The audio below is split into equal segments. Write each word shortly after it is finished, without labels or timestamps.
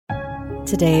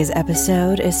Today's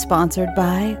episode is sponsored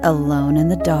by Alone in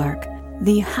the Dark,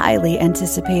 the highly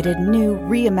anticipated new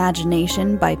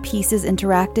reimagination by Pieces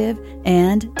Interactive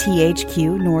and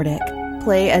THQ Nordic.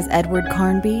 Play as Edward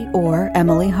Carnby or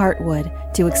Emily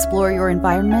Hartwood to explore your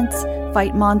environments,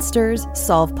 fight monsters,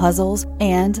 solve puzzles,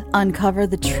 and uncover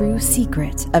the true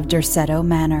secret of Derceto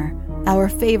Manor. Our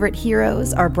favorite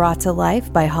heroes are brought to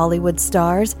life by Hollywood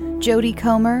stars Jodie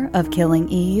Comer of Killing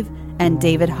Eve and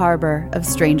David Harbour of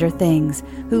Stranger Things,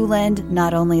 who lend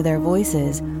not only their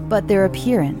voices, but their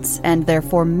appearance and their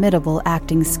formidable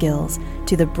acting skills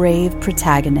to the brave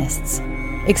protagonists.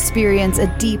 Experience a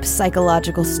deep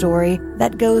psychological story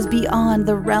that goes beyond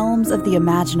the realms of the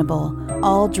imaginable,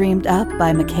 all dreamed up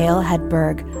by Mikhail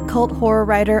Hedberg, cult horror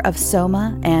writer of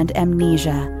Soma and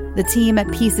Amnesia. The team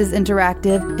at Pieces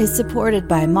Interactive is supported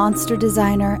by monster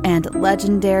designer and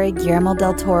legendary Guillermo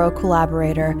del Toro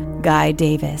collaborator Guy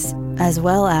Davis, as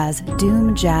well as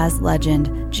Doom jazz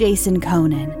legend Jason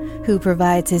Conan, who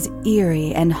provides his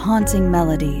eerie and haunting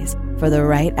melodies for the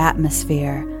right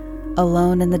atmosphere.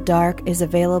 Alone in the Dark is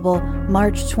available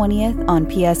March 20th on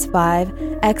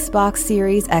PS5, Xbox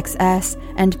Series XS,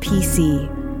 and PC.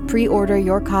 Pre-order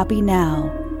your copy now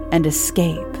and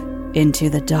escape into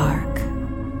the dark.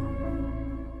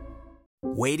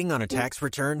 Waiting on a tax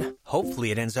return?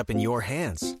 Hopefully it ends up in your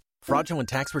hands. Fraudulent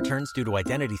tax returns due to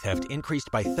identity theft increased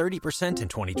by 30% in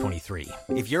 2023.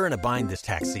 If you're in a bind this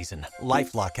tax season,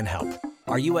 LifeLock can help.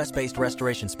 Our U.S.-based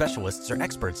restoration specialists are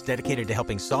experts dedicated to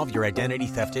helping solve your identity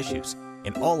theft issues.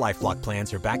 And all LifeLock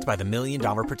plans are backed by the $1 Million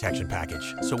Protection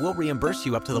Package. So we'll reimburse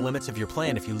you up to the limits of your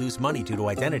plan if you lose money due to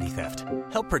identity theft.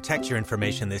 Help protect your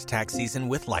information this tax season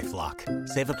with LifeLock.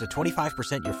 Save up to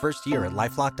 25% your first year at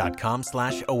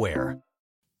LifeLock.com/aware.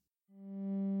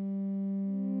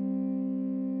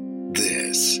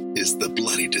 This is the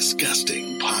Bloody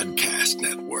Disgusting Podcast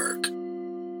Network.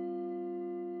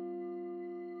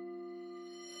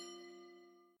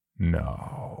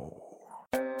 No.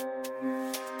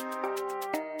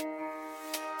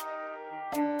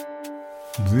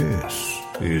 This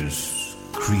is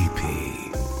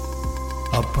Creepy,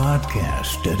 a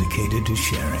podcast dedicated to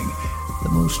sharing the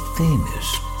most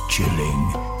famous,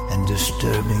 chilling, and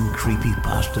disturbing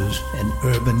creepypastas and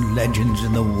urban legends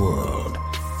in the world.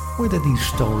 Whether these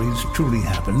stories truly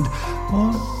happened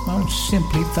or are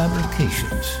simply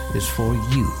fabrications is for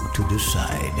you to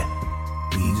decide.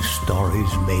 These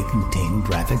stories may contain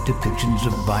graphic depictions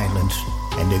of violence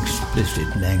and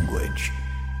explicit language.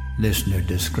 Listener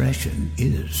discretion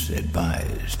is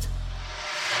advised.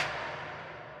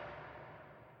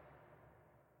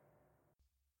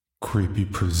 Creepy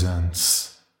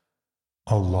presents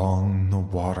Along the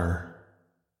Water.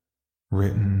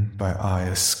 Written by I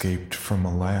Escaped from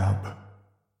a Lab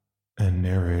and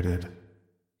narrated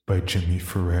by Jimmy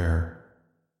Ferrer.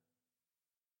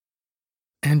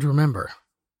 And remember,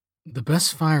 the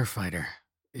best firefighter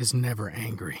is never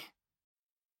angry.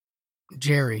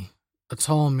 Jerry, a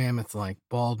tall mammoth-like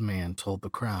bald man, told the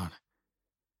crowd,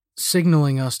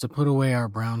 signaling us to put away our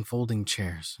brown folding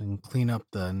chairs and clean up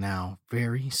the now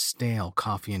very stale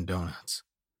coffee and donuts.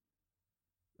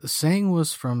 The saying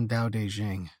was from Dao De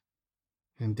Jing,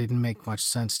 and didn't make much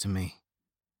sense to me.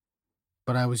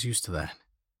 But I was used to that.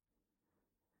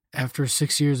 After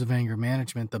 6 years of anger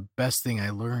management, the best thing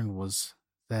I learned was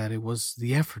that it was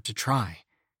the effort to try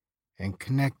and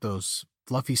connect those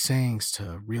fluffy sayings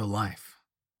to real life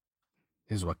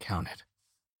is what counted.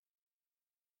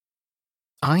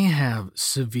 I have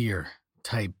severe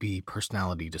type B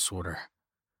personality disorder.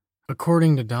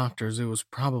 According to doctors, it was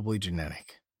probably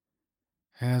genetic,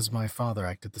 as my father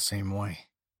acted the same way.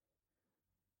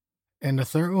 And a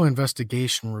thorough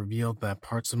investigation revealed that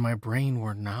parts of my brain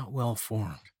were not well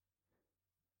formed,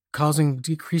 causing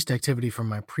decreased activity from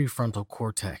my prefrontal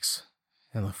cortex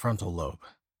and the frontal lobe.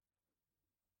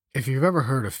 If you've ever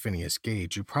heard of Phineas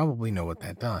Gage, you probably know what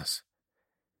that does.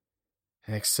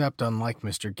 Except, unlike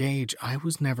Mr. Gage, I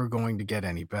was never going to get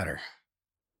any better.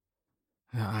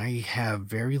 I have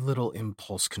very little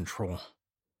impulse control.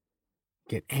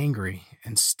 Get angry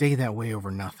and stay that way over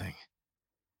nothing.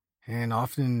 And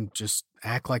often just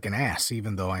act like an ass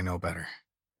even though I know better.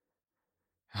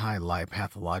 I lie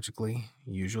pathologically,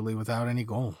 usually without any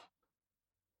goal.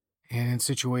 And in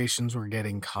situations where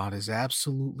getting caught is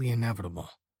absolutely inevitable,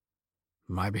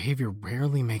 my behavior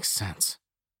rarely makes sense,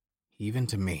 even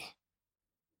to me.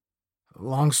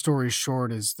 Long story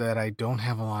short is that I don't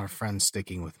have a lot of friends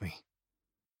sticking with me.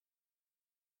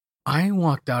 I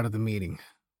walked out of the meeting,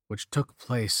 which took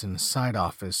place in a side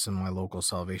office in my local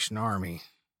Salvation Army,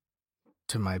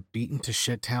 to my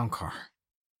beaten-to-shit town car.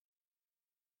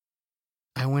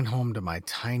 I went home to my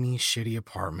tiny, shitty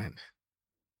apartment,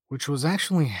 which was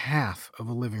actually half of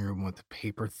a living room with a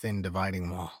paper-thin dividing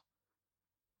wall,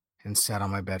 and sat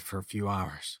on my bed for a few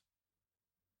hours.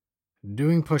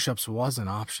 Doing push-ups was an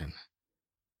option,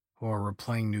 or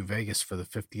replaying New Vegas for the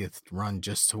 50th run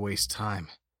just to waste time.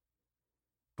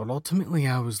 But ultimately,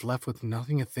 I was left with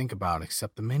nothing to think about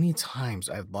except the many times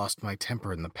I had lost my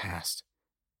temper in the past.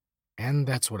 And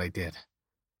that's what I did.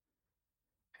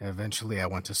 Eventually, I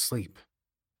went to sleep,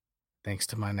 thanks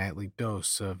to my nightly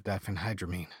dose of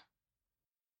diphenhydramine.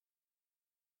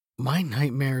 My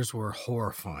nightmares were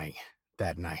horrifying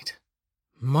that night,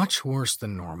 much worse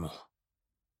than normal.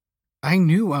 I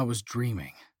knew I was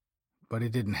dreaming, but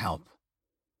it didn't help.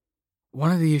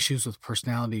 One of the issues with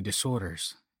personality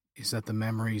disorders is that the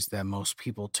memories that most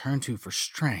people turn to for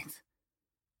strength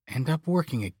end up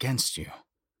working against you.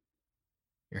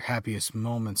 Your happiest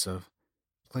moments of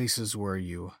places where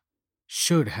you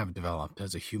should have developed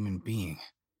as a human being,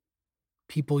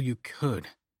 people you could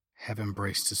have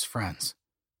embraced as friends,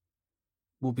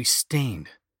 will be stained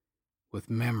with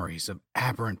memories of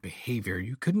aberrant behavior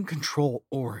you couldn't control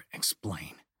or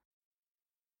explain.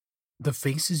 The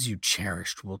faces you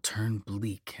cherished will turn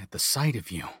bleak at the sight of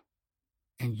you,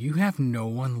 and you have no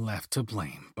one left to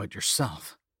blame but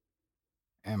yourself.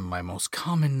 And my most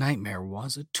common nightmare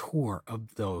was a tour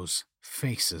of those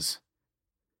faces.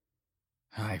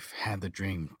 I've had the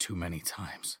dream too many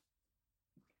times.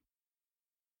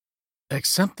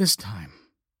 Except this time,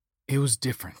 it was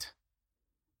different.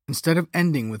 Instead of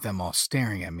ending with them all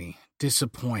staring at me,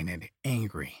 disappointed,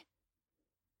 angry,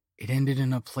 it ended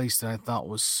in a place that I thought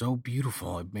was so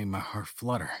beautiful it made my heart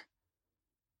flutter.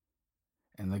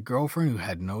 And the girlfriend who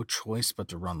had no choice but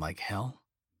to run like hell,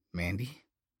 Mandy,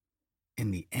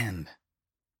 in the end,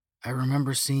 I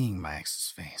remember seeing my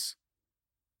ex's face,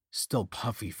 still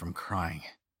puffy from crying,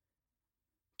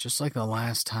 just like the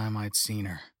last time I'd seen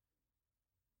her.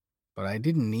 But I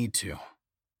didn't need to.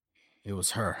 It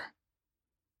was her.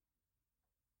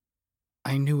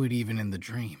 I knew it even in the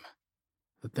dream,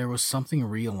 that there was something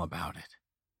real about it.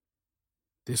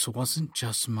 This wasn't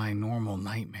just my normal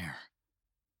nightmare.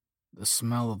 The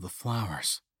smell of the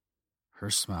flowers,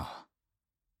 her smell.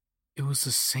 It was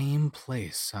the same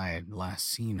place I had last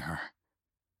seen her.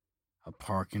 A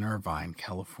park in Irvine,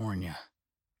 California.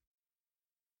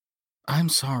 "I'm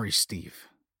sorry, Steve.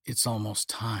 It's almost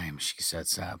time," she said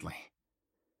sadly.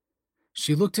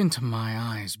 She looked into my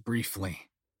eyes briefly.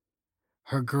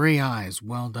 Her gray eyes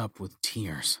welled up with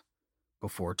tears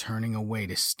before turning away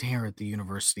to stare at the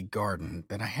university garden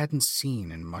that I hadn't seen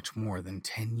in much more than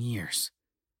 10 years.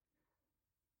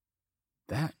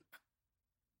 That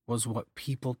was what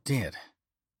people did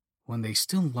when they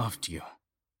still loved you,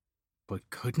 but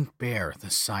couldn't bear the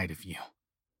sight of you.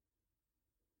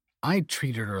 I'd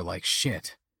treated her like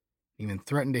shit, even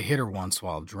threatened to hit her once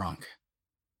while drunk.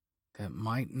 That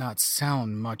might not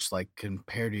sound much like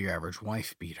compared to your average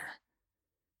wife beater,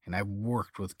 and I've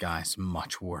worked with guys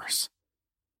much worse.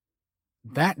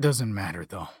 That doesn't matter,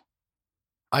 though.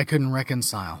 I couldn't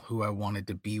reconcile who I wanted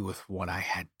to be with what I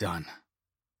had done.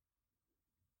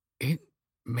 It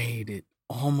made it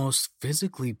almost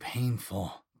physically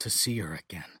painful to see her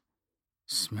again,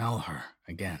 smell her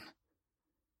again.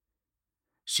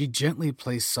 She gently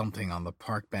placed something on the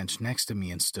park bench next to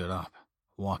me and stood up,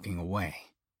 walking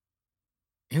away.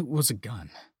 It was a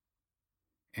gun,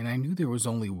 and I knew there was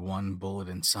only one bullet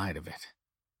inside of it.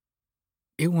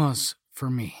 It was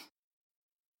for me.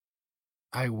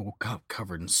 I woke up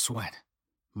covered in sweat,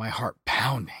 my heart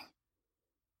pounding.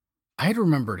 I had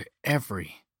remembered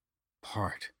every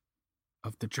part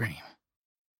of the dream.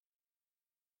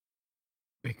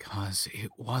 Because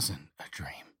it wasn't a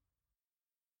dream.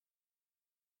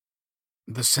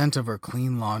 The scent of her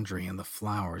clean laundry and the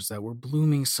flowers that were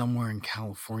blooming somewhere in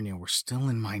California were still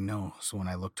in my nose when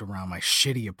I looked around my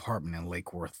shitty apartment in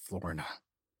Lake Worth, Florida.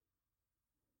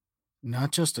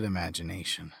 Not just an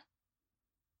imagination.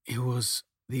 It was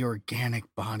the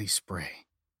organic body spray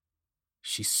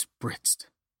she spritzed.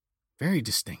 Very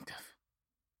distinctive.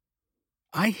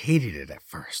 I hated it at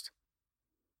first,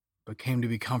 but came to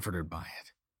be comforted by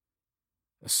it.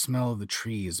 The smell of the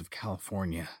trees of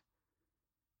California,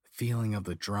 the feeling of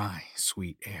the dry,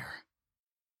 sweet air.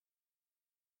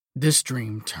 This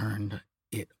dream turned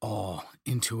it all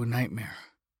into a nightmare.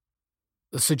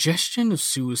 The suggestion of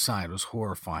suicide was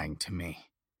horrifying to me.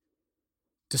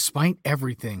 Despite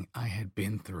everything I had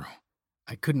been through,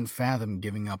 I couldn't fathom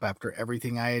giving up after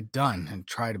everything I had done and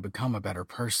try to become a better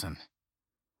person.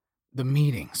 The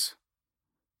meetings,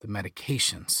 the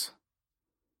medications,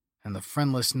 and the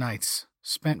friendless nights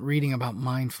spent reading about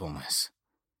mindfulness.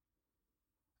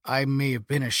 I may have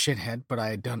been a shithead, but I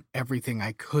had done everything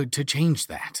I could to change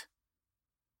that.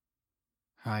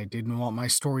 I didn't want my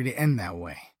story to end that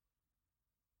way.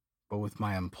 But with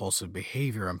my impulsive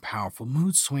behavior and powerful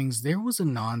mood swings, there was a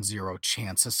non-zero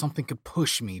chance that something could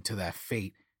push me to that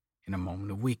fate in a moment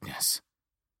of weakness.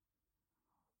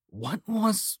 What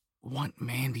was what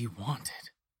Mandy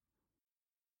wanted?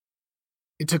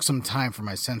 It took some time for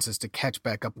my senses to catch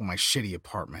back up on my shitty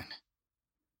apartment,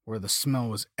 where the smell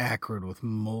was acrid with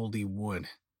moldy wood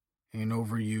and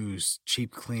overused,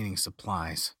 cheap cleaning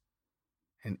supplies,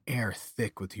 and air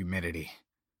thick with humidity.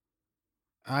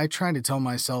 I tried to tell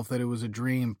myself that it was a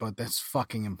dream, but that's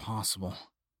fucking impossible.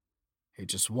 It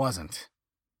just wasn't.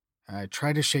 I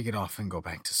tried to shake it off and go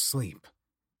back to sleep,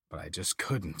 but I just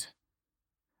couldn't.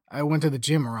 I went to the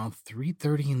gym around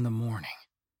 3:30 in the morning,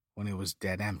 when it was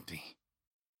dead empty.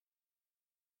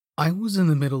 I was in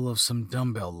the middle of some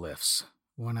dumbbell lifts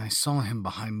when I saw him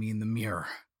behind me in the mirror.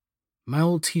 My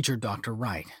old teacher, Dr.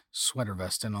 Wright, sweater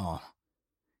vest and all.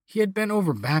 He had bent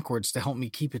over backwards to help me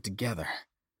keep it together,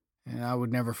 and I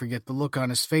would never forget the look on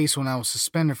his face when I was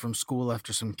suspended from school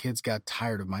after some kids got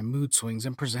tired of my mood swings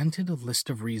and presented a list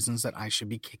of reasons that I should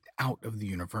be kicked out of the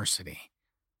university.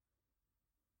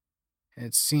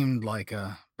 It seemed like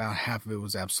about half of it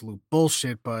was absolute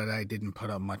bullshit, but I didn't put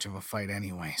up much of a fight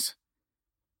anyways.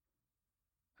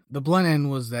 The blunt end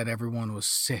was that everyone was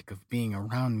sick of being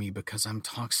around me because I'm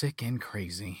toxic and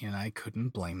crazy, and I couldn't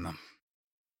blame them.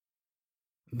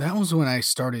 That was when I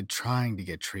started trying to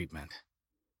get treatment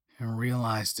and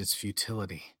realized its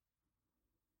futility.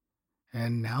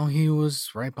 And now he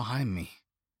was right behind me,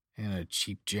 in a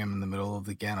cheap gym in the middle of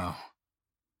the ghetto.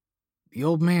 The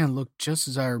old man looked just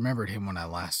as I remembered him when I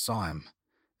last saw him,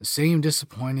 the same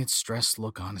disappointed, stressed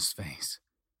look on his face.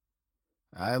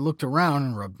 I looked around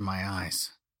and rubbed my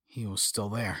eyes. He was still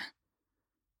there.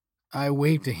 I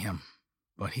waved to him,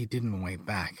 but he didn't wave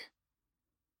back.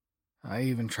 I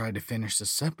even tried to finish the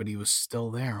set, but he was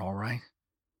still there, all right.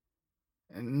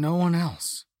 And no one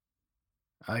else.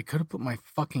 I could have put my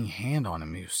fucking hand on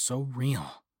him. He was so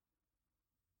real.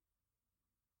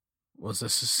 Was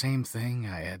this the same thing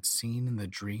I had seen in the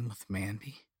dream with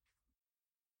Mandy?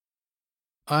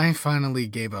 I finally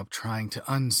gave up trying to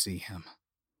unsee him.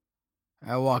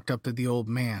 I walked up to the old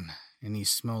man, and he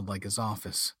smelled like his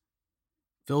office,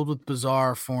 filled with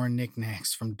bizarre foreign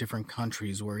knickknacks from different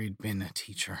countries where he'd been a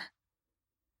teacher.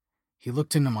 He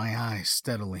looked into my eyes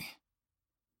steadily.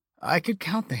 I could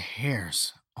count the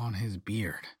hairs on his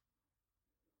beard.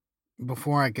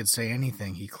 Before I could say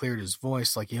anything, he cleared his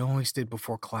voice like he always did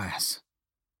before class.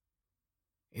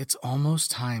 "It's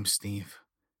almost time, Steve."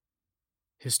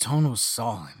 His tone was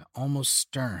solid, almost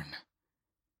stern,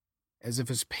 as if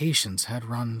his patience had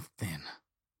run thin.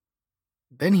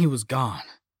 Then he was gone.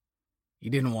 He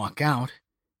didn't walk out.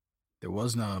 There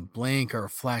wasn't a blink or a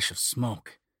flash of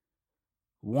smoke.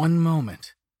 One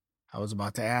moment, I was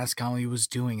about to ask how he was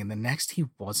doing, and the next he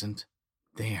wasn't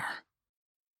there.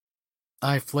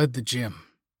 I fled the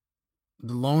gym,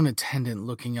 the lone attendant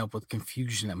looking up with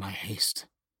confusion at my haste.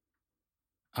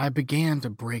 I began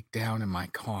to break down in my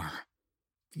car,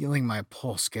 feeling my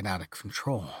pulse get out of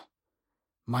control,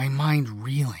 my mind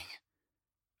reeling,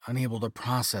 unable to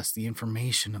process the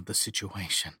information of the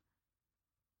situation.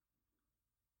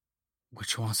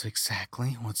 Which was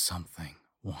exactly what something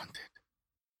wanted.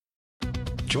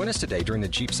 Join us today during the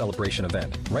Jeep Celebration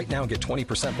event. Right now, get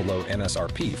 20% below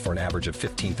MSRP for an average of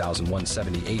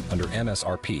 $15,178 under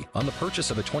MSRP on the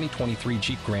purchase of a 2023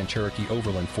 Jeep Grand Cherokee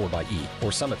Overland 4xE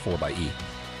or Summit 4xE.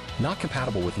 Not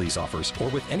compatible with lease offers or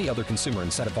with any other consumer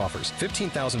incentive offers.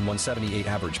 $15,178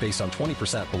 average based on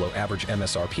 20% below average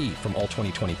MSRP from all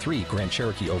 2023 Grand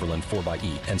Cherokee Overland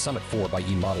 4xE and Summit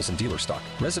 4xE models in dealer stock.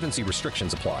 Residency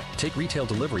restrictions apply. Take retail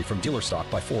delivery from dealer stock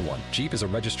by 4/1. Jeep is a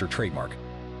registered trademark.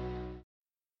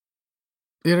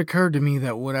 It occurred to me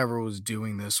that whatever was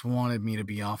doing this wanted me to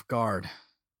be off guard.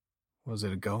 Was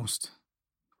it a ghost?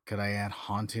 Could I add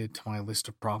haunted to my list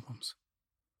of problems?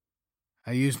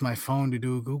 I used my phone to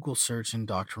do a Google search, and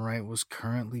Dr. Wright was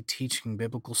currently teaching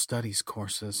biblical studies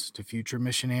courses to future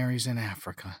missionaries in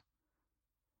Africa.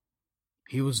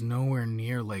 He was nowhere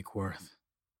near Lake Worth.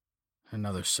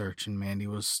 Another search, and Mandy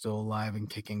was still alive and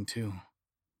kicking too.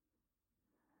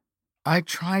 I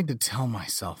tried to tell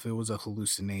myself it was a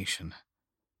hallucination,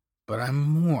 but I'm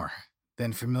more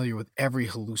than familiar with every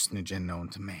hallucinogen known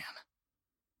to man.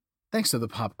 Thanks to the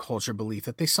pop culture belief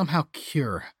that they somehow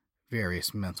cure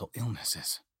various mental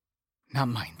illnesses. Not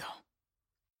mine, though.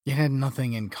 It had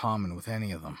nothing in common with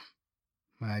any of them.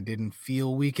 I didn't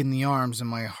feel weak in the arms and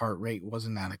my heart rate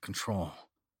wasn't out of control.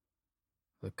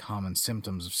 The common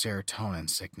symptoms of serotonin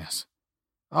sickness,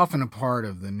 often a part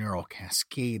of the neural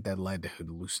cascade that led to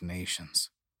hallucinations.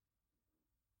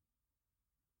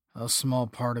 A small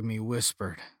part of me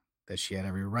whispered that she had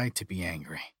every right to be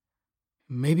angry.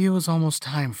 Maybe it was almost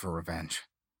time for revenge.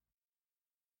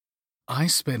 I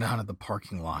sped out of the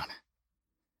parking lot,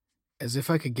 as if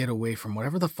I could get away from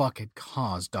whatever the fuck had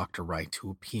caused Dr. Wright to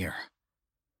appear.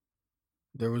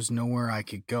 There was nowhere I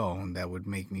could go that would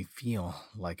make me feel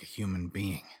like a human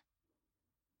being.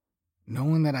 No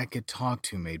one that I could talk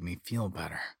to made me feel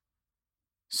better.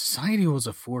 Society was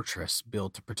a fortress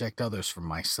built to protect others from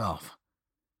myself,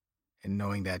 and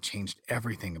knowing that changed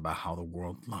everything about how the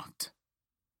world looked.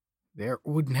 There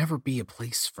would never be a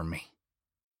place for me.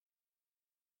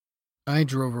 I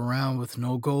drove around with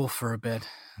no goal for a bit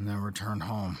and then returned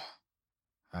home.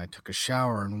 I took a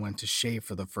shower and went to shave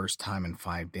for the first time in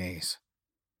 5 days.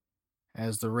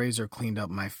 As the razor cleaned up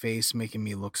my face, making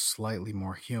me look slightly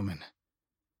more human,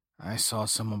 I saw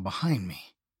someone behind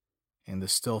me in the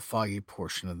still foggy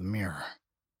portion of the mirror.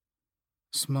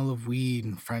 The smell of weed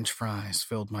and French fries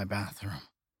filled my bathroom.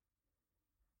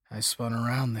 I spun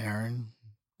around there, and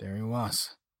there he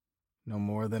was, no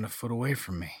more than a foot away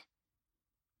from me,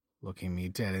 looking me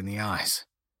dead in the eyes.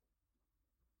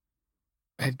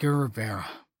 Edgar Rivera,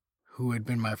 who had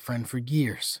been my friend for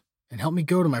years and helped me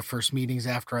go to my first meetings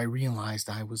after I realized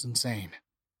I was insane.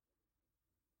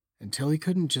 Until he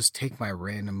couldn't just take my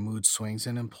random mood swings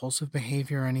and impulsive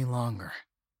behavior any longer.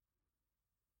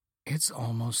 It's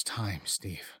almost time,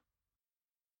 Steve.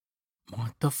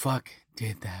 What the fuck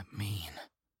did that mean?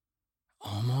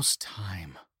 Almost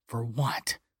time for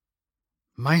what?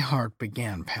 My heart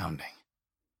began pounding.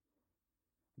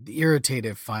 The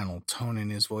irritated final tone in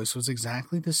his voice was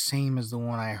exactly the same as the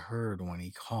one I heard when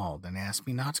he called and asked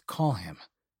me not to call him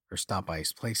or stop by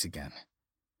his place again.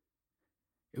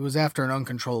 It was after an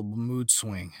uncontrollable mood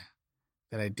swing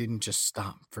that I didn't just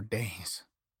stop for days.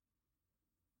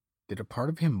 Did a part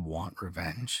of him want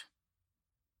revenge?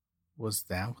 Was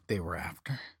that what they were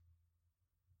after?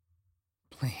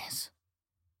 Please,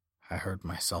 I heard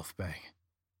myself beg.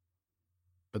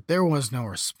 But there was no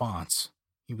response.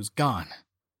 He was gone,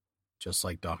 just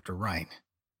like Dr. Wright,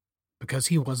 because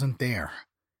he wasn't there,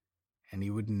 and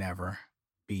he would never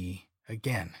be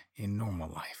again in normal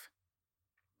life.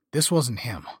 This wasn't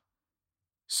him.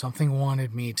 Something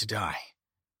wanted me to die.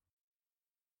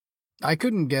 I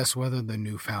couldn't guess whether the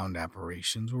newfound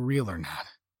apparitions were real or not,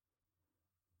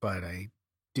 but I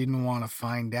didn't want to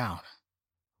find out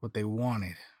what they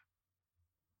wanted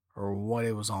or what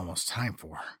it was almost time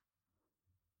for.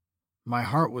 My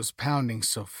heart was pounding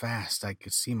so fast I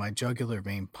could see my jugular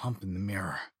vein pump in the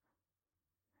mirror.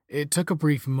 It took a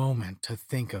brief moment to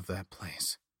think of that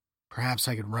place perhaps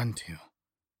I could run to.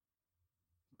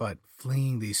 But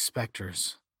fleeing these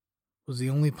specters was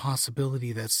the only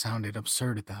possibility that sounded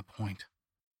absurd at that point.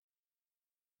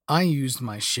 I used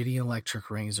my shitty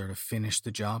electric razor to finish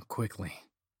the job quickly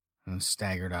and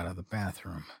staggered out of the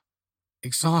bathroom.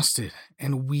 Exhausted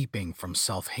and weeping from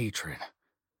self-hatred,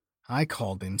 I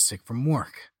called in sick from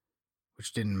work,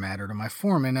 which didn't matter to my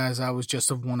foreman as I was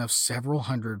just one of several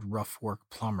hundred rough work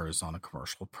plumbers on a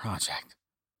commercial project.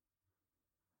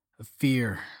 The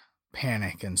fear,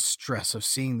 panic, and stress of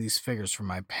seeing these figures from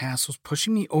my past was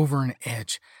pushing me over an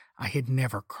edge I had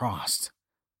never crossed,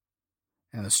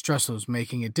 and the stress was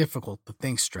making it difficult to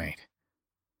think straight.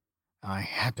 I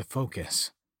had to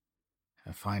focus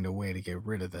and find a way to get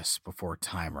rid of this before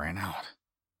time ran out.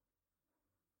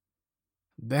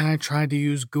 Then I tried to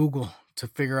use Google to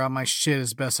figure out my shit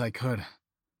as best I could.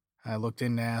 I looked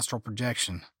into astral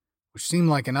projection, which seemed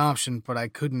like an option, but I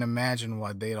couldn't imagine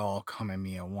why they'd all come at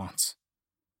me at once.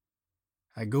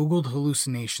 I Googled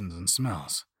hallucinations and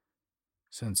smells,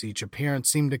 since each appearance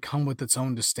seemed to come with its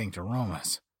own distinct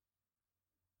aromas.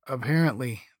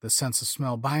 Apparently, the sense of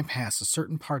smell bypasses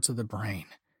certain parts of the brain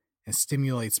and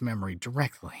stimulates memory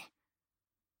directly,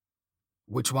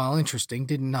 which, while interesting,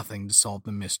 did nothing to solve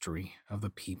the mystery of the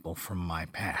people from my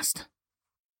past.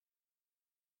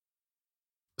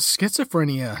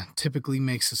 Schizophrenia typically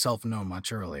makes itself known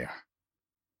much earlier,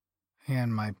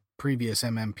 and my previous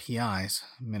MMPI's,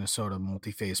 Minnesota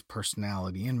Multiphase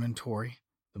Personality Inventory,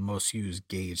 the most used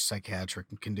gauge psychiatric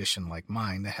condition like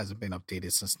mine that hasn't been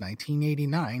updated since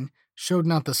 1989, showed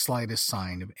not the slightest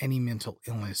sign of any mental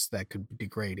illness that could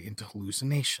degrade into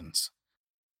hallucinations.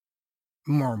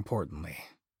 More importantly,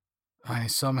 I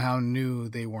somehow knew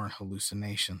they weren't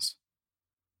hallucinations.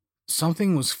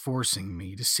 Something was forcing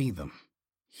me to see them,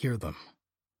 hear them,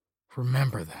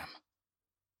 remember them,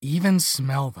 even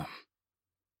smell them.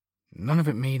 None of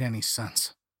it made any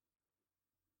sense.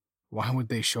 Why would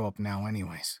they show up now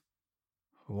anyways?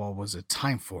 What was it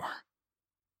time for?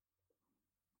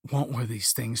 What were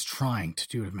these things trying to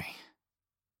do to me?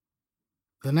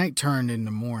 The night turned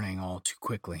into morning all too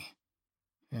quickly,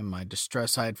 In my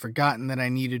distress, I had forgotten that I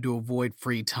needed to avoid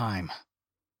free time.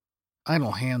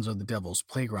 Idle hands are the devil's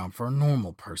playground for a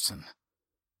normal person.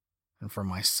 And for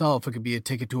myself, it could be a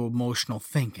ticket to emotional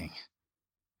thinking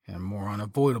and more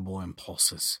unavoidable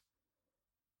impulses.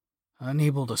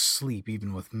 Unable to sleep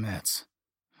even with meds,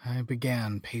 I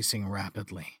began pacing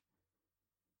rapidly.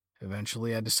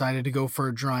 Eventually, I decided to go for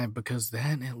a drive because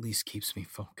that at least keeps me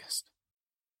focused.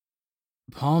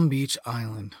 Palm Beach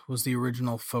Island was the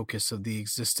original focus of the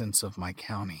existence of my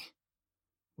county,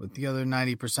 with the other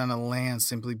 90% of the land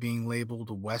simply being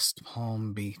labeled West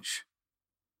Palm Beach.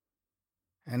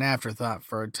 An afterthought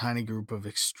for a tiny group of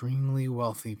extremely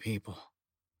wealthy people.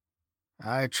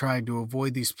 I tried to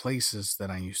avoid these places that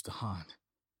I used to haunt,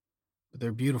 but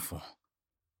they're beautiful,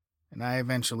 and I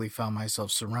eventually found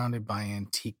myself surrounded by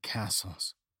antique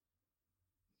castles,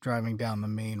 driving down the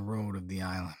main road of the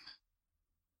island.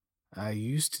 I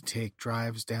used to take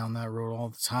drives down that road all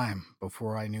the time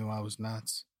before I knew I was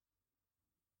nuts,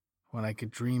 when I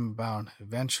could dream about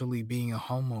eventually being a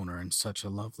homeowner in such a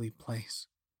lovely place.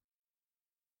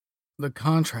 The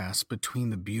contrast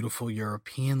between the beautiful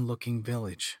European-looking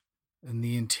village and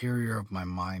the interior of my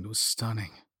mind was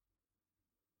stunning.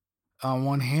 On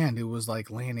one hand, it was like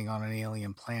landing on an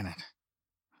alien planet.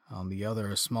 On the other,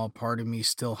 a small part of me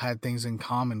still had things in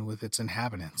common with its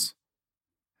inhabitants,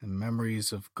 and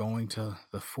memories of going to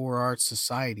the Four Arts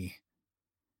Society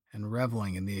and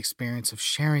reveling in the experience of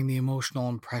sharing the emotional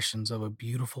impressions of a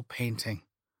beautiful painting,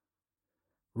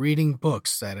 reading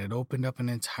books that had opened up an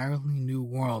entirely new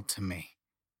world to me,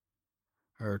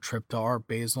 or a trip to Art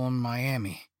Basel in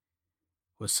Miami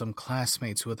with some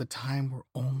classmates who at the time were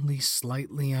only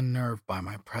slightly unnerved by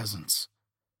my presence.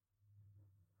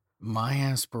 My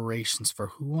aspirations for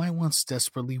who I once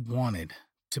desperately wanted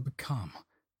to become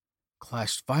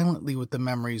clashed violently with the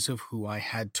memories of who I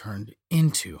had turned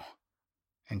into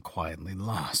and quietly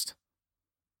lost,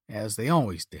 as they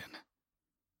always did.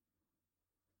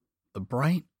 The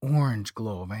bright orange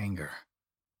glow of anger,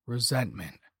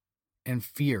 resentment, and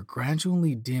fear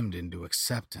gradually dimmed into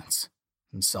acceptance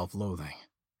and self-loathing,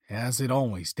 as it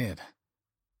always did.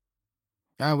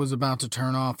 I was about to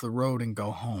turn off the road and go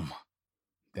home.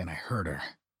 Then I heard her.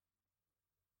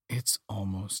 "It's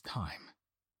almost time."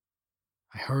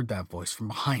 I heard that voice from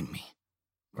behind me,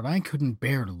 but I couldn't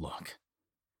bear to look.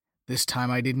 This time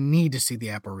I didn't need to see the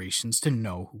apparitions to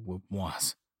know who it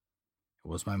was. It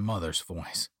was my mother's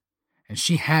voice, and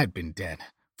she had been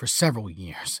dead for several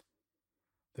years.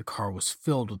 The car was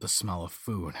filled with the smell of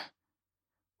food,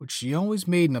 which she always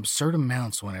made in absurd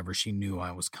amounts whenever she knew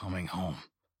I was coming home.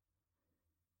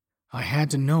 I had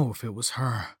to know if it was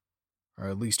her, or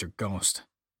at least her ghost.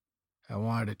 I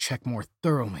wanted to check more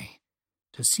thoroughly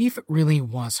to see if it really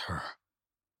was her,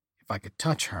 if I could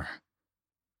touch her,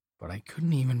 but I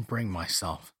couldn't even bring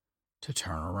myself to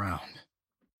turn around.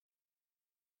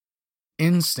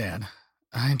 Instead,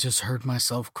 I just heard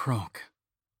myself croak.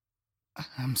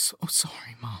 "I'm so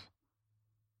sorry, Mom."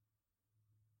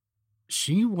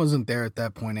 She wasn't there at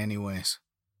that point anyways.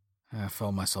 I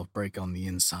felt myself break on the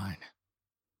inside.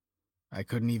 I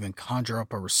couldn't even conjure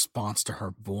up a response to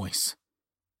her voice.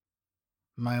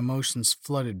 My emotions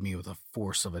flooded me with the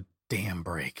force of a dam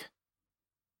break.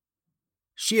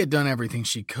 She had done everything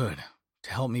she could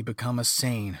to help me become a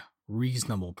sane,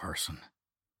 reasonable person.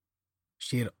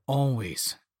 She had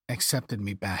always accepted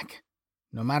me back,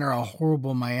 no matter how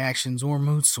horrible my actions or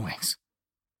mood swings.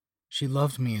 She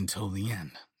loved me until the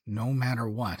end, no matter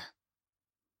what.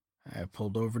 I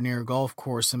pulled over near a golf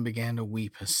course and began to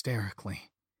weep hysterically.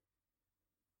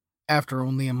 After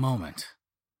only a moment,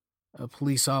 a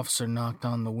police officer knocked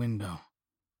on the window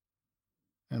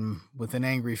and, with an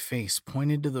angry face,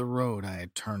 pointed to the road I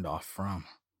had turned off from.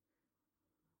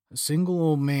 A single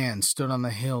old man stood on the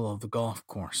hill of the golf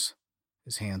course,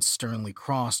 his hands sternly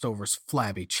crossed over his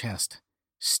flabby chest,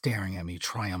 staring at me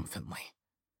triumphantly.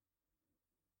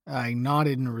 I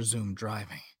nodded and resumed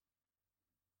driving,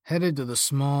 headed to the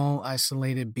small,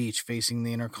 isolated beach facing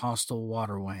the intercoastal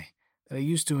waterway that I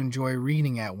used to enjoy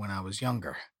reading at when I was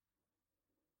younger.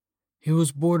 It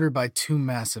was bordered by two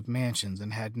massive mansions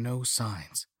and had no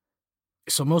signs,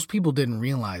 so most people didn't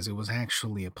realize it was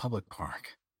actually a public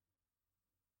park.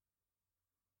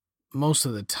 Most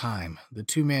of the time, the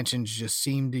two mansions just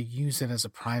seemed to use it as a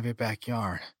private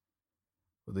backyard,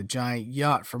 with a giant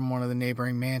yacht from one of the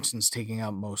neighboring mansions taking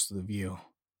up most of the view.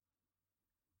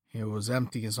 It was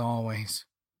empty as always,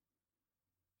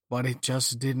 but it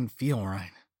just didn't feel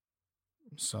right,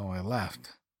 so I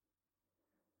left.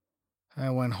 I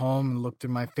went home and looked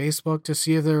through my Facebook to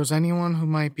see if there was anyone who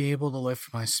might be able to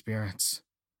lift my spirits,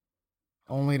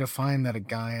 only to find that a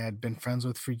guy I had been friends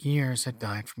with for years had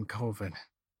died from COVID.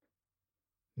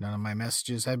 None of my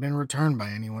messages had been returned by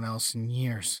anyone else in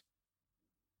years.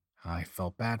 I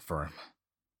felt bad for him,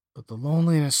 but the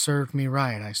loneliness served me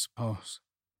right, I suppose.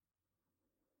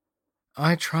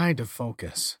 I tried to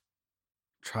focus,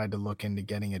 tried to look into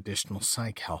getting additional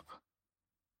psych help.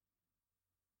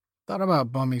 Thought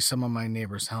about bumming some of my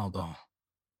neighbor's Haldol,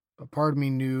 but part of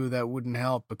me knew that wouldn't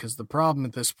help because the problem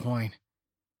at this point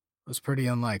was pretty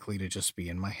unlikely to just be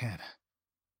in my head.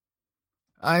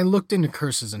 I looked into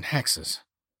curses and hexes,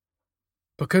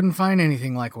 but couldn't find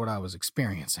anything like what I was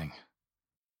experiencing.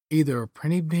 Either a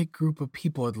pretty big group of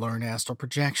people had learned astral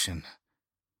projection,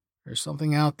 or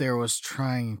something out there was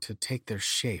trying to take their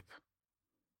shape,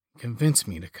 convince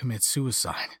me to commit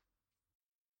suicide.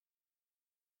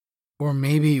 Or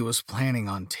maybe he was planning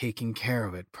on taking care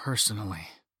of it personally.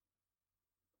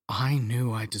 I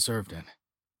knew I deserved it,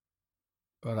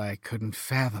 but I couldn't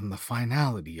fathom the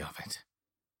finality of it.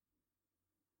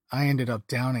 I ended up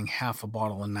downing half a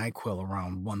bottle of NyQuil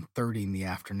around 1:30 in the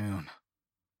afternoon.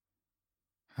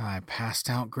 I passed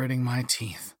out gritting my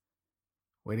teeth,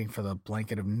 waiting for the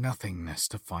blanket of nothingness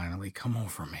to finally come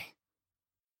over me.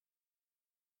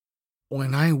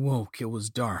 When I woke, it was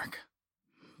dark,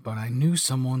 but I knew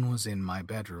someone was in my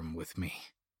bedroom with me.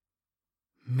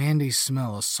 Mandy's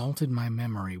smell assaulted my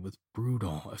memory with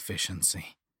brutal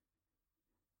efficiency.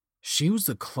 She was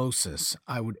the closest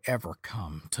I would ever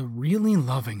come to really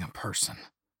loving a person.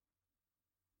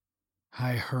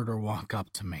 I heard her walk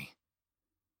up to me,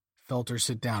 felt her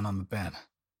sit down on the bed.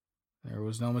 There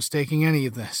was no mistaking any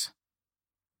of this.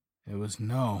 It was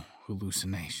no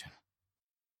hallucination.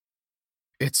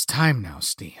 "It's time now,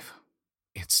 Steve.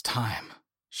 It's time,"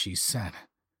 she said,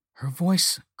 her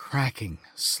voice cracking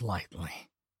slightly.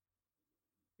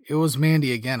 It was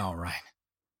Mandy again, all right.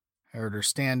 I heard her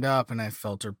stand up and I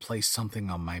felt her place something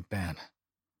on my bed.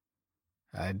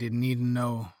 I didn't need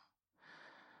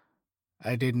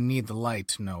the light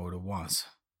to know what it was.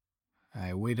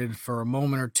 I waited for a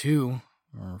moment or two,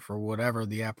 or for whatever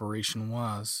the apparition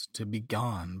was, to be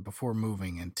gone before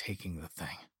moving and taking the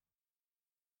thing.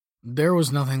 There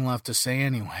was nothing left to say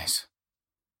anyways.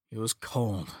 It was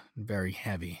cold and very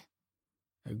heavy.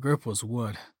 The grip was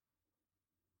wood.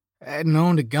 I hadn't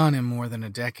owned a gun in more than a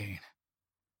decade.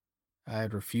 I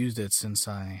had refused it since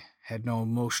I had no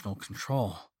emotional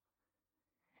control,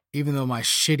 even though my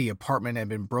shitty apartment had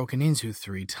been broken into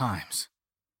 3 times.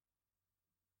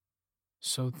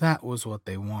 So that was what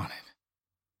they wanted.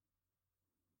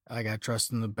 I got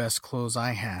dressed in the best clothes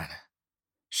I had,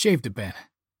 shaved a bit,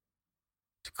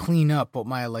 to clean up what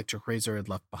my electric razor had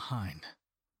left behind.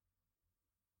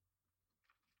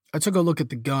 I took a look at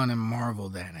the gun and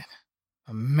marveled at it.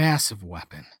 A massive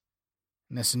weapon,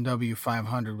 an S&W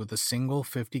 500 with a single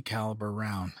 50 caliber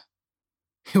round.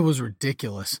 It was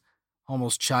ridiculous,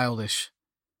 almost childish.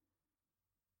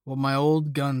 What my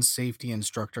old gun safety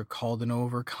instructor called an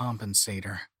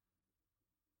overcompensator,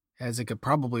 as it could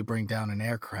probably bring down an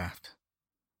aircraft.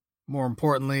 More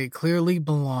importantly, it clearly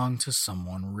belonged to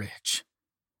someone rich,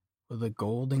 with a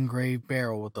gold engraved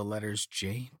barrel with the letters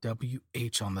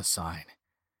JWH on the side,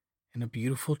 and a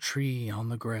beautiful tree on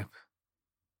the grip.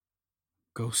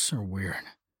 Ghosts are weird,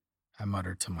 I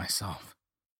muttered to myself.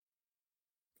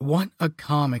 What a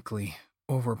comically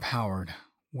overpowered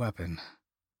weapon.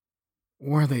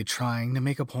 Were they trying to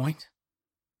make a point?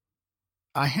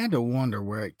 I had to wonder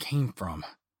where it came from,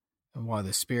 and why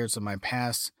the spirits of my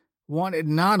past wanted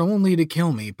not only to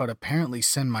kill me, but apparently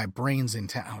send my brains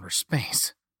into outer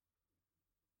space.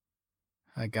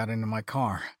 I got into my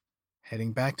car,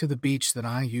 heading back to the beach that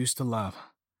I used to love.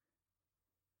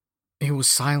 It was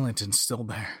silent and still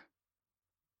there.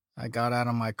 I got out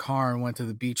of my car and went to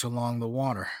the beach along the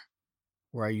water,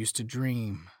 where I used to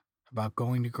dream about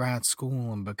going to grad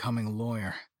school and becoming a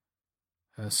lawyer,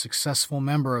 a successful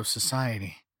member of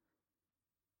society.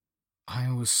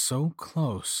 I was so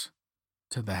close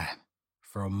to that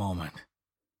for a moment.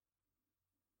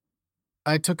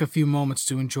 I took a few moments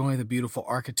to enjoy the beautiful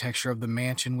architecture of the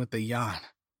mansion with the yacht,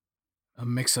 a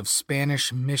mix of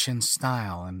Spanish mission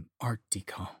style and Art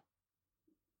Deco.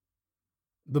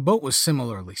 The boat was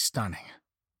similarly stunning.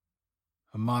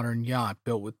 A modern yacht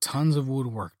built with tons of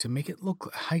woodwork to make it look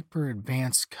like a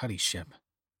hyper-advanced cuddy ship,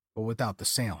 but without the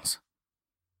sails.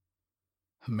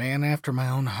 A man after my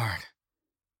own heart,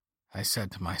 I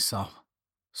said to myself,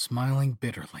 smiling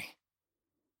bitterly.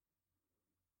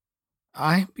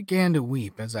 I began to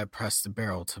weep as I pressed the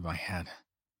barrel to my head.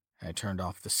 I turned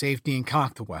off the safety and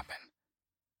cocked the weapon,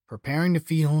 preparing to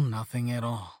feel nothing at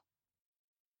all.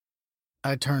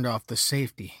 I turned off the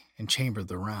safety and chambered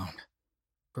the round,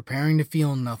 preparing to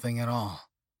feel nothing at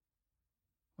all.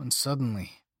 When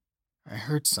suddenly, I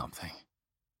heard something.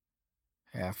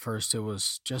 At first, it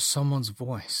was just someone's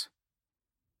voice.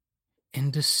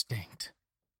 Indistinct.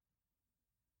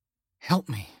 "Help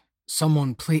me.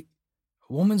 Someone, please."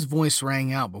 A woman's voice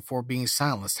rang out before being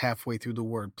silenced halfway through the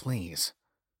word "please."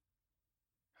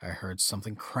 I heard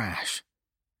something crash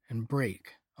and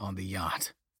break on the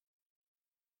yacht.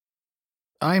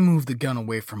 I moved the gun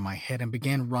away from my head and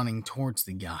began running towards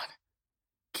the yacht,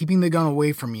 keeping the gun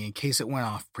away from me in case it went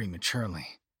off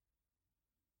prematurely.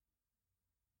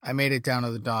 I made it down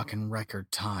to the dock in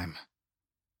record time,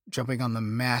 jumping on the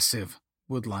massive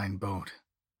wood-lined boat.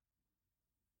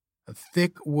 A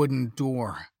thick wooden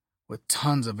door with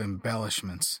tons of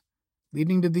embellishments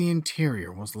leading to the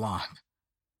interior was locked,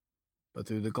 but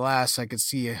through the glass I could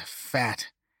see a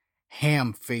fat,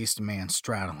 ham-faced man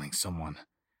straddling someone,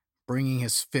 bringing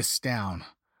his fists down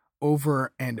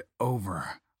over and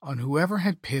over on whoever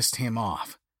had pissed him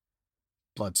off,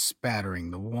 blood spattering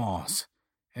the walls.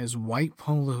 His white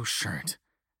polo shirt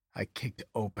I kicked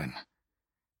open,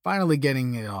 finally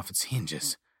getting it off its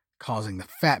hinges, causing the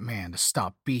fat man to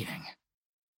stop beating.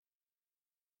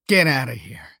 "Get out of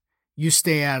here. You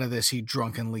stay out of this," he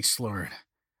drunkenly slurred,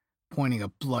 pointing a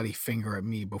bloody finger at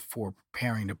me before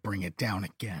preparing to bring it down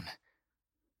again.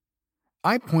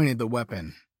 I pointed the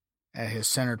weapon at his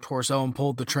center torso and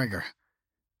pulled the trigger,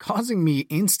 causing me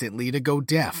instantly to go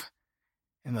deaf,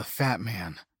 and the fat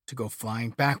man to go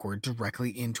flying backward directly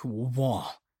into a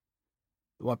wall.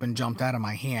 The weapon jumped out of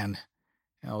my hand,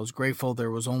 and I was grateful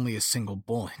there was only a single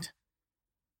bullet.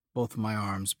 Both of my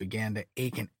arms began to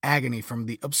ache in agony from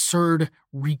the absurd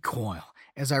recoil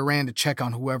as I ran to check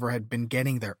on whoever had been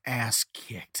getting their ass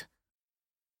kicked.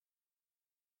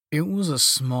 It was a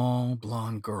small,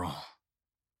 blonde girl,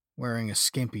 wearing a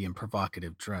skimpy and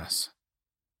provocative dress.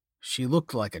 She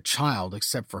looked like a child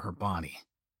except for her body,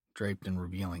 draped in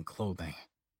revealing clothing.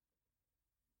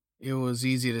 It was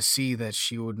easy to see that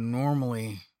she would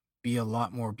normally be a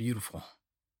lot more beautiful,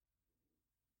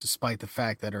 despite the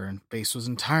fact that her face was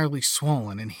entirely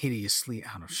swollen and hideously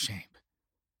out of shape.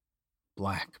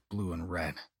 Black, blue, and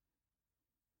red.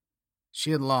 She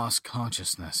had lost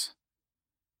consciousness,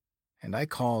 and I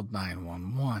called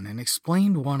 911 and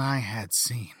explained what I had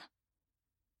seen.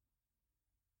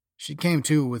 She came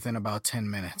to within about 10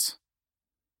 minutes,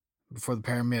 before the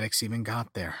paramedics even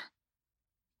got there,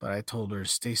 but I told her to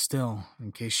stay still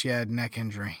in case she had neck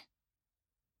injury.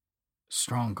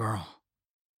 Strong girl.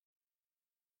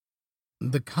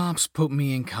 The cops put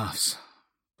me in cuffs,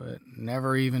 but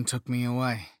never even took me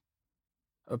away.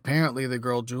 Apparently, the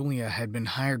girl Julia had been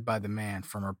hired by the man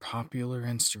from her popular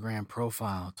Instagram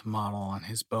profile to model on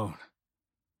his boat.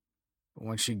 But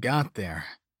when she got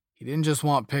there, he didn't just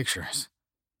want pictures.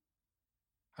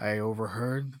 I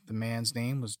overheard that the man's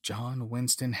name was John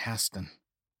Winston Heston.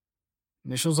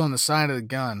 Initials on the side of the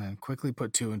gun, and quickly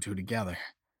put two and two together.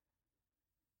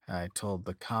 I told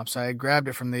the cops I had grabbed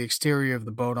it from the exterior of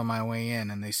the boat on my way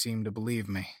in, and they seemed to believe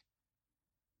me.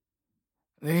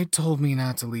 They told me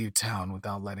not to leave town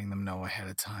without letting them know ahead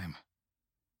of time,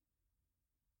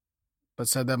 but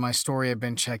said that my story had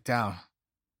been checked out,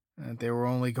 and that they were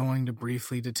only going to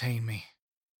briefly detain me.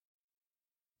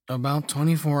 About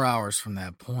 24 hours from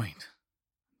that point,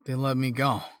 they let me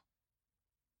go.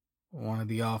 One of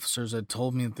the officers had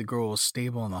told me that the girl was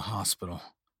stable in the hospital,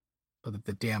 but that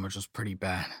the damage was pretty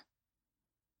bad.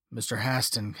 Mr.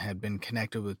 Haston had been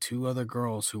connected with two other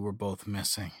girls who were both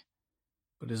missing,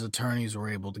 but his attorneys were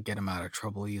able to get him out of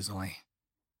trouble easily.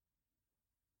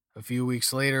 A few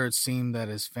weeks later, it seemed that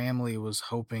his family was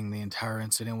hoping the entire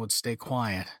incident would stay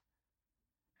quiet.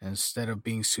 Instead of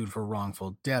being sued for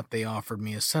wrongful death, they offered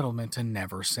me a settlement to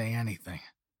never say anything.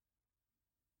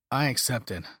 I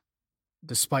accepted,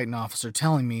 despite an officer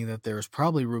telling me that there is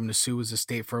probably room to sue his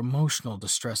estate for emotional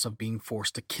distress of being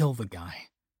forced to kill the guy.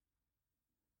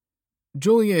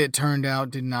 Julia, it turned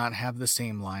out, did not have the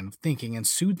same line of thinking and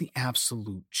sued the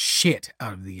absolute shit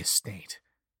out of the estate,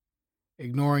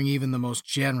 ignoring even the most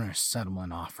generous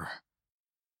settlement offer.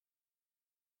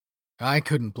 I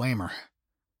couldn't blame her.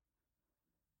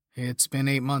 It's been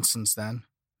 8 months since then,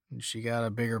 and she got a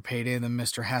bigger payday than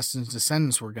Mr. Haston's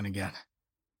descendants were going to get.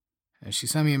 And she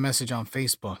sent me a message on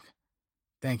Facebook,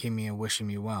 thanking me and wishing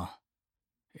me well.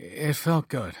 It felt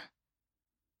good.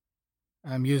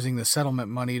 I'm using the settlement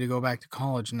money to go back to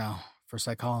college now for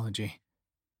psychology.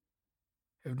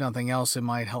 If nothing else, it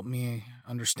might help me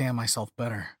understand myself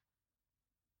better.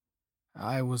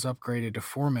 I was upgraded to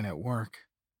foreman at work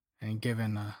and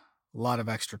given a lot of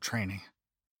extra training.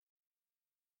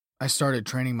 I started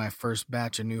training my first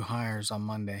batch of new hires on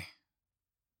Monday,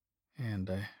 and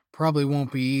probably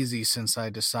won't be easy since I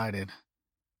decided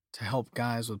to help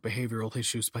guys with behavioral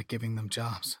issues by giving them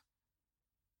jobs.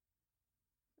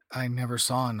 I never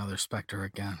saw another specter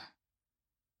again.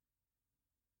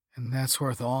 And that's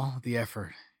worth all the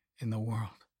effort in the world.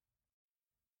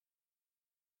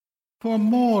 For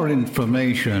more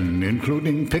information,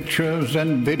 including pictures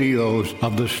and videos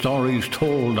of the stories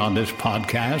told on this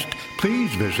podcast,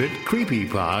 please visit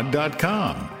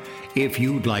creepypod.com. If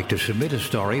you'd like to submit a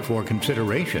story for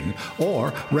consideration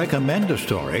or recommend a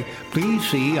story, please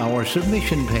see our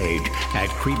submission page at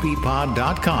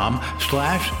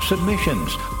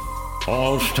creepypod.com/submissions.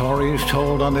 All stories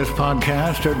told on this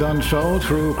podcast are done so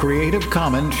through Creative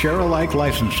Commons Share-alike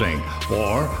licensing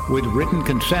or with written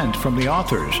consent from the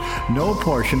authors. No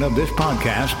portion of this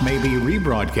podcast may be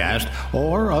rebroadcast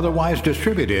or otherwise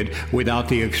distributed without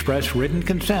the express written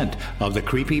consent of the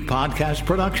Creepy Podcast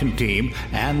production team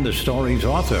and the story's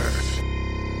author.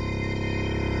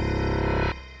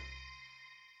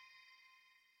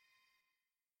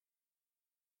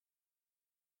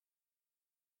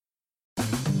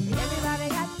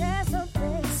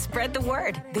 Spread the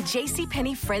word. The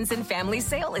JCPenney Friends and Family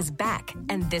Sale is back.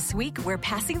 And this week, we're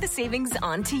passing the savings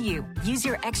on to you. Use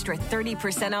your extra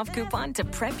 30% off coupon to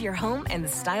prep your home and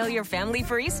style your family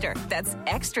for Easter. That's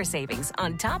extra savings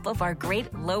on top of our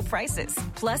great low prices.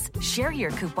 Plus, share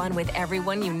your coupon with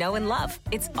everyone you know and love.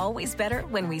 It's always better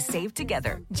when we save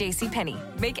together.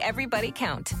 JCPenney. Make everybody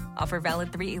count. Offer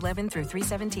valid 3/11 through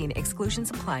 3/17. Exclusions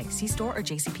apply. See store or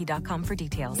jcp.com for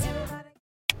details.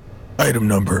 Item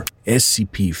number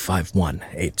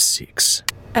SCP-5186.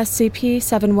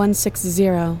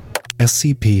 SCP-7160.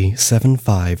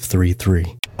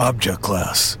 SCP-7533. Object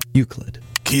Class Euclid.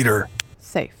 Keter.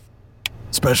 Safe.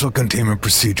 Special Containment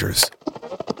Procedures.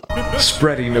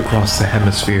 Spreading across the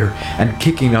hemisphere and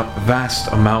kicking up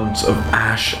vast amounts of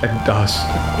ash and dust.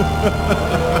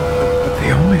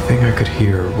 The only thing I could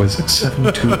hear was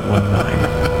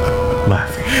 7219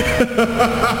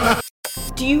 laughing.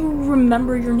 Do you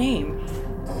remember your name?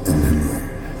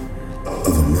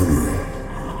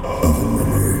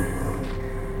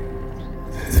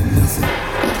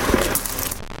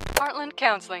 Heartland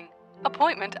Counseling.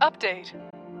 Appointment update.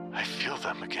 I feel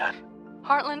them again.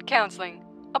 Heartland Counseling.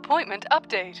 Appointment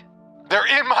update. They're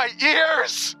in my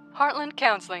ears! Heartland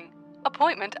Counseling.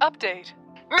 Appointment update.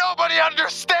 Nobody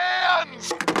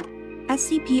understands!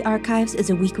 SCP Archives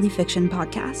is a weekly fiction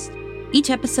podcast. Each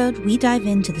episode, we dive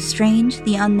into the strange,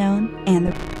 the unknown, and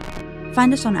the...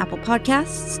 Find us on Apple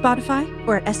Podcasts, Spotify,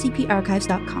 or at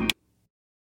scparchives.com.